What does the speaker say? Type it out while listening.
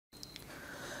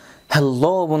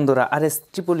Hello বন্ধুরা, RS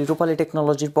Tripoli রূপালী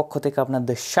টেকনোলজির পক্ষ থেকে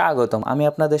আপনাদের স্বাগতম। আমি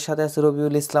আপনাদের সাথে আছি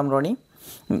রবিউল ইসলাম রনি।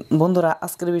 বন্ধুরা,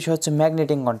 আজকের বিষয় হচ্ছে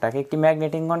ম্যাগনেটিং কন্টাক্ট। একটি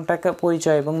ম্যাগনেটিং কন্টাক্টের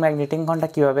পরিচয় এবং ম্যাগনেটিং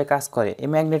কন্টাক্ট কীভাবে কাজ করে। এই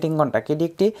ম্যাগনেটিং কন্টাক্ট এটি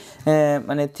একটি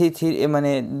মানে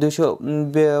মানে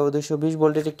 220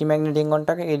 ভোল্টের একটি ম্যাগনেটিং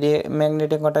কন্টাক্ট। এটি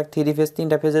ম্যাগনেটিং কন্টাক্ট 3 ফেজ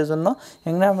 3টা ফেজের জন্য।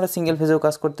 এখানে আমরা সিঙ্গেল ফেজেও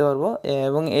কাজ করতে পারবো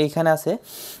এবং এইখানে আছে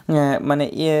মানে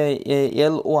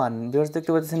L1 ভিউয়ার্স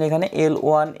দেখতে পাচ্ছেন, এখানে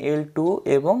L1 L2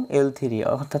 এবং L3,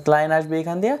 অর্থাৎ লাইন আসবে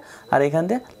এখান দিয়ে আর এখান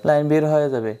দিয়ে লাইন বের হয়ে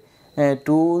যাবে।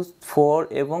 2, 4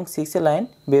 এবং 6 লাইন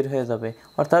বের হয়ে যাবে,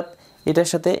 অর্থাৎ এটার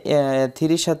সাথে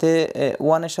 3-র সাথে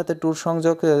 1-এর সাথে 2-র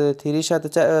সংযোগ, 3-র সাথে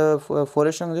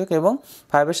 4-এর সংযোগ এবং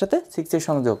 5-এর সাথে 6-এর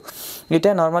সংযোগ। এটা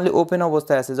নর্মালি ওপেন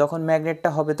অবস্থায় আছে, যখন ম্যাগনেটটা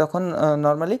হবে তখন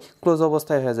নর্মালি ক্লোজ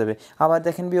অবস্থায় হয়ে যাবে। আবার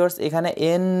দেখেন ভিউয়ার্স, এখানে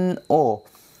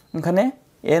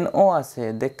NO আছে,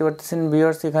 দেখতে পাচ্ছেন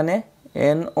ভিউয়ার্স, এখানে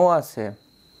NO আছে,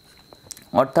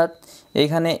 অর্থাৎ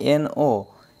এইখানে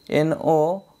NO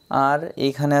আর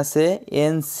এইখানে আছে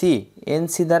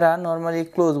NC দ্বারা নর্মালি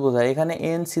ক্লোজ বোঝায়। এখানে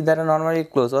NC দ্বারা নর্মালি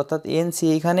ক্লোজ, অর্থাৎ NC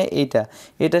এইখানে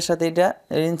এটার সাথে এটা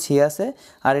NC আছে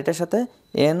আর এটার সাথে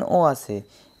NO আছে।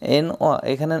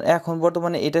 এখানে এখন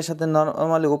বর্তমানে এটার সাথে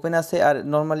নর্মালি ওপেন আছে আর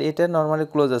নর্মালি এটা নর্মালি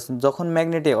ক্লোজ আছে। যখন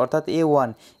ম্যাগনেটে অর্থাৎ A1,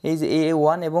 এই যে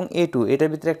A1 এবং A2, এটার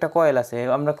ভিতরে একটা কয়েল আছে,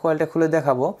 আমরা কয়েলটা খুলে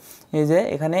দেখাবো। এই যে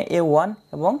এখানে A1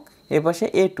 এবং এই পাশে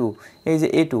A2, এই যে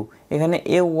A2, এখানে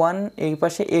A1 এই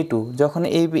পাশে A2, যখন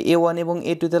এই A1 এবং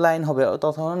A2-তে লাইন হবে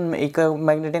তখন এই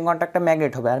ম্যাগনেটিং কন্টাক্টটা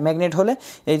ম্যাগনেট হবে। আর ম্যাগনেট হলে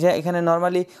এই যে এখানে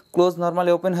নর্মালি ক্লোজ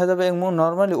নর্মালি ওপেন হয়ে যাবে এবং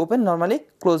নর্মালি ওপেন নর্মালি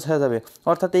ক্লোজ হয়ে যাবে।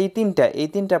 অর্থাৎ এই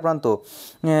তিনটা প্রান্ত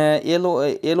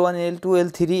L1 L2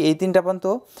 L3, এই তিনটা প্রান্ত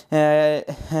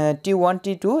T1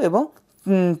 T2 এবং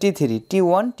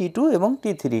T1 T2 এবং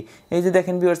T3। এই যে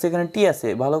দেখেন ভিউয়ার্স, এখানে T আছে,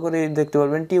 ভালো করে দেখতে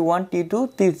পারবেন, T1 T2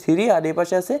 T3, আর এই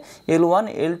পাশে আছে L1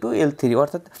 L2 L3,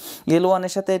 অর্থাৎ L1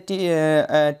 এর সাথে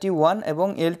T1 এবং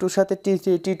L2-র সাথে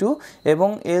T2 এবং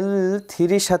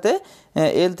L3-র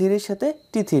সাথে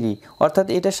T3, অর্থাৎ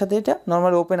এটার সাথে এটা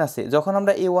নর্মাল ওপেন আছে। যখন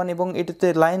আমরা A1 এবং A2-তে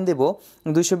লাইন দেব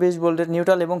 220 ভোল্টের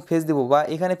নিউট্রাল এবং ফেজ দেব, বা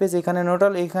এখানে ফেজ এখানে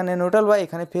নিউট্রাল বা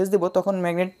এখানে ফেজ দেব, তখন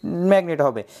ম্যাগনেট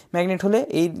হবে। ম্যাগনেট হলে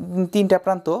এই তিনটা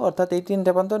প্রান্ত, অর্থাৎ এই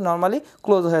তিনটা প্রান্ত নর্মালি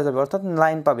ক্লোজ হয়ে যাবে, অর্থাৎ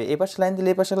লাইন পাবে। এই পাশে লাইন দিলে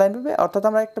এই পাশে লাইন পাবে, অর্থাৎ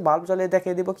আমরা একটা বাল্ব জ্বালিয়ে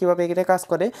দেখিয়ে দেবো কীভাবে এটা কাজ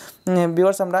করে।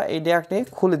 ভিউয়ার্স, আমরা এই ডায়াগ্রামটি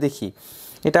খুলে দেখি।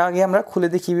 এটা আগে আমরা খুলে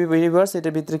দেখি ভিউয়ার্স,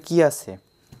 এটার ভিতরে কী আছে।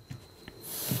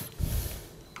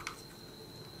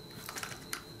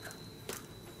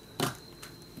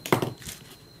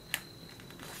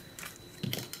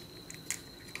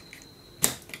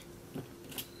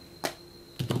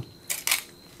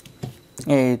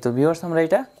 এই তো ভিউয়ার্স, আমরা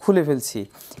এটা খুলে ফেলছি।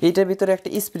 এইটার ভিতরে একটা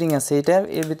স্প্রিং আছে,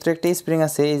 এর ভিতরে একটা স্প্রিং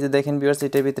আছে। এই যে দেখেন ভিউয়ার্স,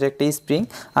 এটার ভিতরে একটা স্প্রিং,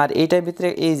 আর এইটার ভিতরে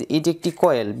এইটি একটি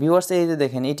কয়েল। ভিউয়ার্স, এই যে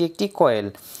দেখেন, এটি একটি কয়েল,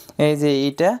 এই যে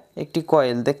এটা একটি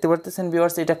কয়েল দেখতে পারতেছেন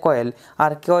ভিউয়ার্স, এটা কয়েল।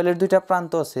 আর কয়েলের দুইটা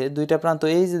প্রান্ত আছে,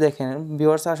 এই যে দেখেন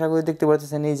ভিউয়ার্স, আশা করি দেখতে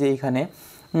পারতেছেন, এই যে এইখানে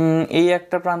এই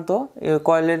একটা প্রান্ত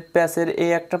কয়েলের প্যাচের,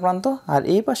 এই একটা প্রান্ত, আর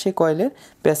এই পাশে কয়েলের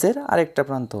প্যাচের আরেকটা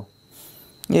প্রান্ত।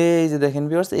 এই যে দেখেন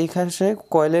ভিউয়ার্স, এইখানে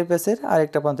কয়েলের প্যাচের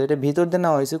আরেকটা প্রান্ত, এটা ভিতর দিয়ে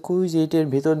নেওয়া হয়েছে, খুবই যে এটার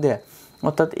ভিতর দিয়ে,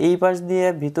 অর্থাৎ এই পাশ দিয়ে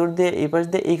ভিতর দিয়ে এই পাশ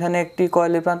দিয়ে এইখানে একটি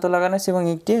কয়েলের প্রান্ত লাগানো আছে এবং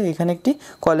এখানে একটি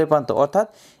কয়েলের প্রান্ত, অর্থাৎ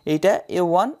এইটা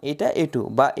A1 এটা A2,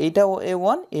 বা এইটা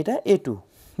A1 এটা A2।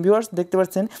 ভিউয়ার্স দেখতে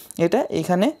পাচ্ছেন, এটা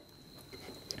এখানে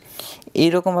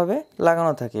এইরকমভাবে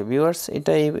লাগানো থাকে। ভিউয়ার্স,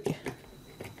 এটা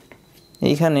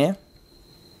এইখানে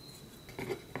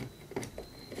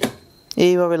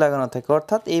এইভাবে লাগানো থাকে,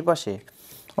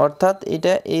 অর্থাৎ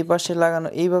এটা এই পাশে লাগানো,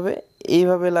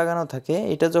 এইভাবে লাগানো থাকে।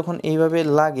 এটা যখন এইভাবে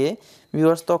লাগে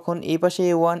ভিউয়ার্স, তখন এই পাশে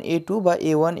A1 A2 বা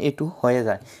A1 A2 হয়ে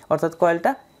যায়, অর্থাৎ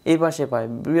কয়েলটা এই পাশে পায়।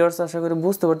 ভিউয়ার্স, আশা করি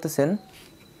বুঝতে পারতেছেন।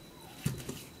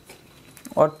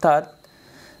 অর্থাৎ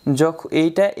যখন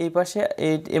এইটা এই পাশে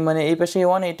মানে এই পাশে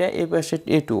A1, এটা এই পাশে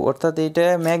A2, অর্থাৎ এইটা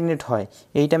ম্যাগনেট হয়,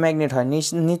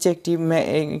 নিচে একটি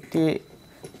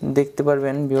দেখতে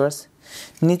পারবেন ভিউয়ার্স,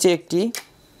 নিচে একটি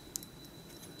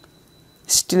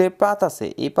স্টিলের পাত আছে,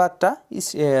 এই পাতটা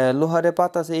লোহারের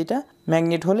পাত আছে, এইটা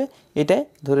ম্যাগনেট হলে এটাই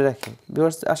ধরে রাখে।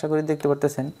 ভিউয়ার্স, আশা করি দেখতে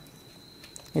পারতেছেন,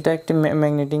 এটা একটি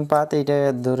ম্যাগনেটিং পাত, এইটা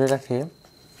ধরে রাখে।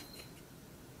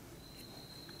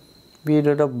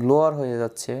 ভিডিওটা ব্লোয়ার হয়ে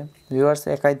যাচ্ছে ভিউয়ার্স,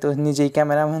 একাই তো নিজেই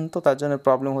ক্যামেরাম্যান, তো তার জন্য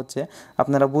প্রবলেম হচ্ছে,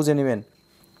 আপনারা বুঝে নেবেন।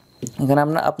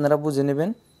 আপনারা বুঝে নেবেন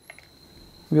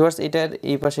ভিউয়ার্স। এটার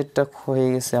এই পাশেরটা হয়ে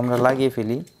গেছে, আমরা লাগিয়ে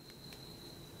ফেলি।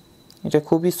 এটা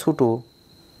খুবই ছোটো,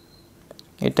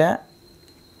 এটা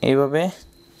এইভাবে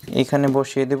এখানে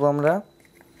বসিয়ে দেব আমরা।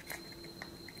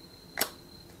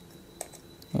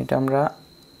 এটা আমরা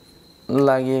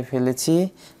লাগিয়ে ফেলেছি।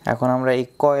 এখন আমরা এই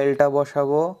কয়েলটা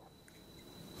বসাবো।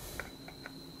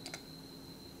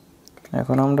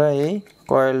 এখন আমরা এই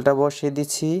কয়েলটা বসিয়ে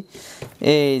দিচ্ছি।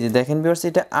 এই যে দেখেন ভিউয়ার্স,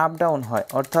 এটা আপ ডাউন হয়,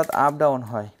 অর্থাৎ আপ ডাউন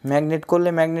হয়। ম্যাগনেট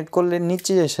করলে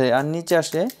নিচে আসে, আর নিচে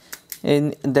আসে। এই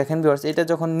দেখেন ভিউয়ার্স, এটা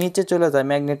যখন নিচে চলে যায়,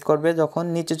 ম্যাগনেট করবে যখন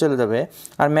নিচে চলে যাবে,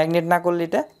 আর ম্যাগনেট না করলে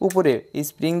এটা উপরে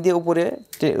স্প্রিং দিয়ে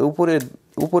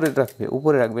উপরে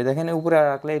রাখবে। দেখেন উপরে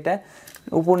রাখলে এটা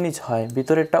উপর নিচ হয়,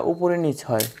 ভিতরেরটা উপরে নিচ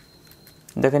হয়।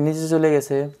 দেখেন নিচে চলে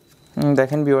গেছে।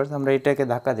 দেখেন ভিউয়ার্স, আমরা এটাকে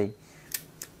ধাক্কা দিই,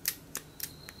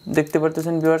 দেখতে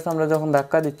পারতেছেন ভিউয়ার্স, আমরা যখন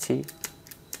ধাক্কা দিচ্ছি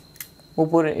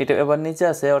উপরে, এটা এবার নিচে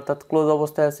আছে, অর্থাৎ ক্লোজ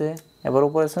অবস্থায় আছে, এবার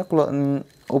উপরে আছে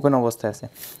ওপেন অবস্থায় আছে।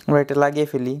 আমরা এটা লাগিয়ে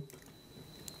ফেলি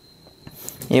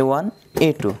A1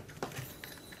 A2,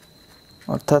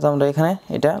 অর্থাৎ আমরা এখানে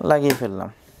এটা লাগিয়ে ফেললাম।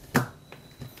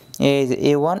 এই যে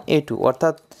A1 A2,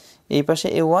 অর্থাৎ এই পাশে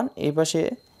A1, এই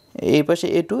পাশে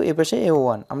A2, এই পাশে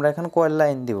A1। আমরা এখন কয়েল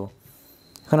লাইন দিব।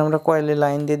 এখন আমরা কয়েলে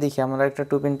লাইন দিয়ে দেখি। আমরা একটা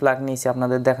 2 পিন প্লাগ নিয়েছি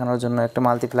আপনাদের দেখানোর জন্য, একটা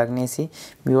মাল্টি প্লাগ নিয়েছি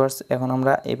ভিউয়ার্স। এখন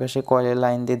আমরা এই পাশে কয়েলে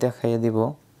লাইন দিয়ে দেখাইয়ে দিব।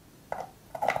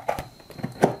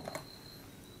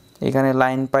 এখানে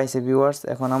লাইন পাইছে ভিউয়ার্স।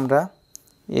 এখন আমরা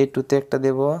A2 তে একটা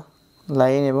দেব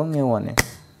লাইন এবং A1 এ।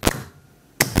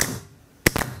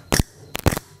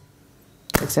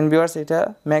 দেখছেন ভিউয়ার্স, এটা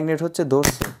ম্যাগনেট হচ্ছে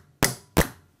ধরছে।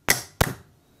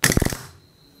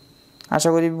 আশা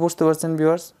করি বুঝতে পারছেন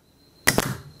ভিউয়ার্স।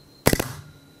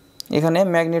 এখানে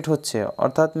ম্যাগনেট হচ্ছে,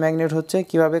 অর্থাৎ ম্যাগনেট হচ্ছে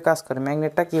কিভাবে কাজ করে,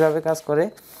 ম্যাগনেটটা কিভাবে কাজ করে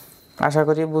আশা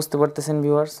করি বুঝতে পারতেছেন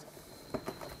ভিউয়ার্স।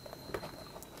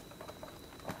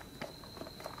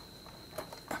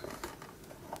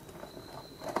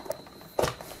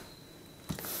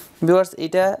 ভিউয়ার্স,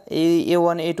 এটা এই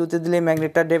A1 A2 তে দিলে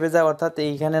ম্যাগনেটটা ডেবে যায়, অর্থাৎ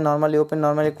এইখানে নর্মালি ওপেন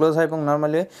নর্মালি ক্লোজ হয় এবং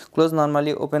নর্মালি ক্লোজ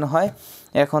নর্মালি ওপেন হয়।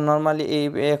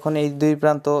 এখন এই দুই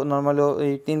প্রান্ত নর্মালি,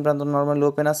 এই তিন প্রান্ত নর্মালি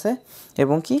ওপেন আছে,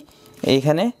 এবং কি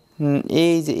এইখানে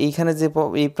এইখানে যে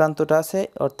এই প্রান্তটা আছে,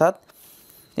 অর্থাৎ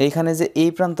এইখানে যে এই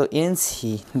প্রান্ত NC,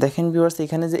 দেখেন ভিউয়ার্স,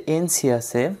 এখানে যে NC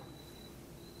আছে,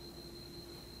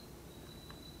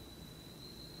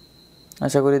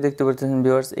 আশা করি দেখতে পাচ্ছেন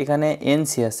ভিউয়ার্স, এখানে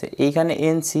NC আছে, এইখানে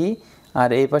NC, আর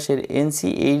এই পাশের NC,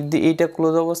 এইটা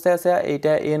ক্লোজ অবস্থায় আছে,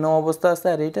 এইটা NO অবস্থা আছে,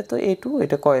 আর এইটা তো A2,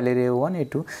 এটা কয়েলের A1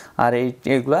 A2, আর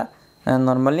এইগুলা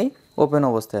নর্মালি ওপেন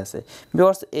অবস্থায় আছে।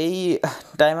 ভিউয়ার্স, এই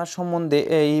টাইমার সম্বন্ধে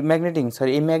এই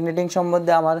ম্যাগনেটিং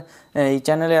সম্বন্ধে আমার এই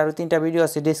চ্যানেলে আরও 3টা ভিডিও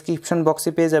আছে, ডেসক্রিপশন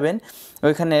বক্সে পেয়ে যাবেন।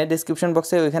 ওইখানে ডেসক্রিপশন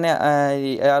বক্সে ওইখানে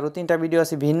আরও 3টা ভিডিও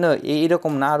আছে, ভিন্ন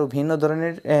এইরকম না, আরও ভিন্ন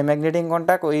ধরনের ম্যাগনেটিং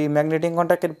কন্ট্যাক্ট। ওই ম্যাগনেটিং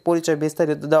কন্ট্যাক্টের পরিচয়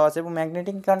বিস্তারিত দেওয়া আছে, এবং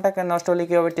ম্যাগনেটিং কন্ট্যাক্ট নষ্ট হলে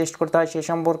কীভাবে টেস্ট করতে হয় সে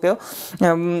সম্পর্কেও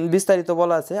বিস্তারিত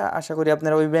বলা আছে। আশা করি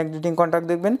আপনারা ওই ম্যাগনেটিং কন্ট্যাক্ট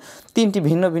দেখবেন। 3টি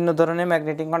ভিন্ন ধরনের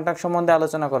ম্যাগনেটিং কন্ট্যাক্ট সম্বন্ধে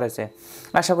আলোচনা করেছে।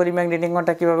 আশা করি ম্যাগনেটিং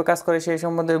কন্ট্যাক্ট কীভাবে কাজ করে সেই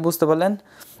সম্বন্ধে বুঝতে পারলেন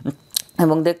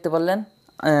এবং দেখতে পারলেন।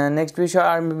 নেক্সট বিষয়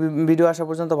আর ভিডিও আসা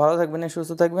পর্যন্ত ভালো থাকবেন,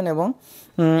 সুস্থ থাকবেন, এবং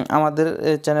আমাদের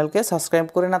চ্যানেলকে সাবস্ক্রাইব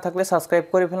করে না থাকলে সাবস্ক্রাইব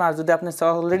করে ফেলুন। আর যদি আপনি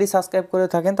অলরেডি সাবস্ক্রাইব করে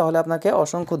থাকেন তাহলে আপনাকে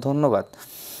অসংখ্য ধন্যবাদ।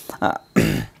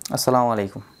 আসসালামু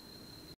আলাইকুম।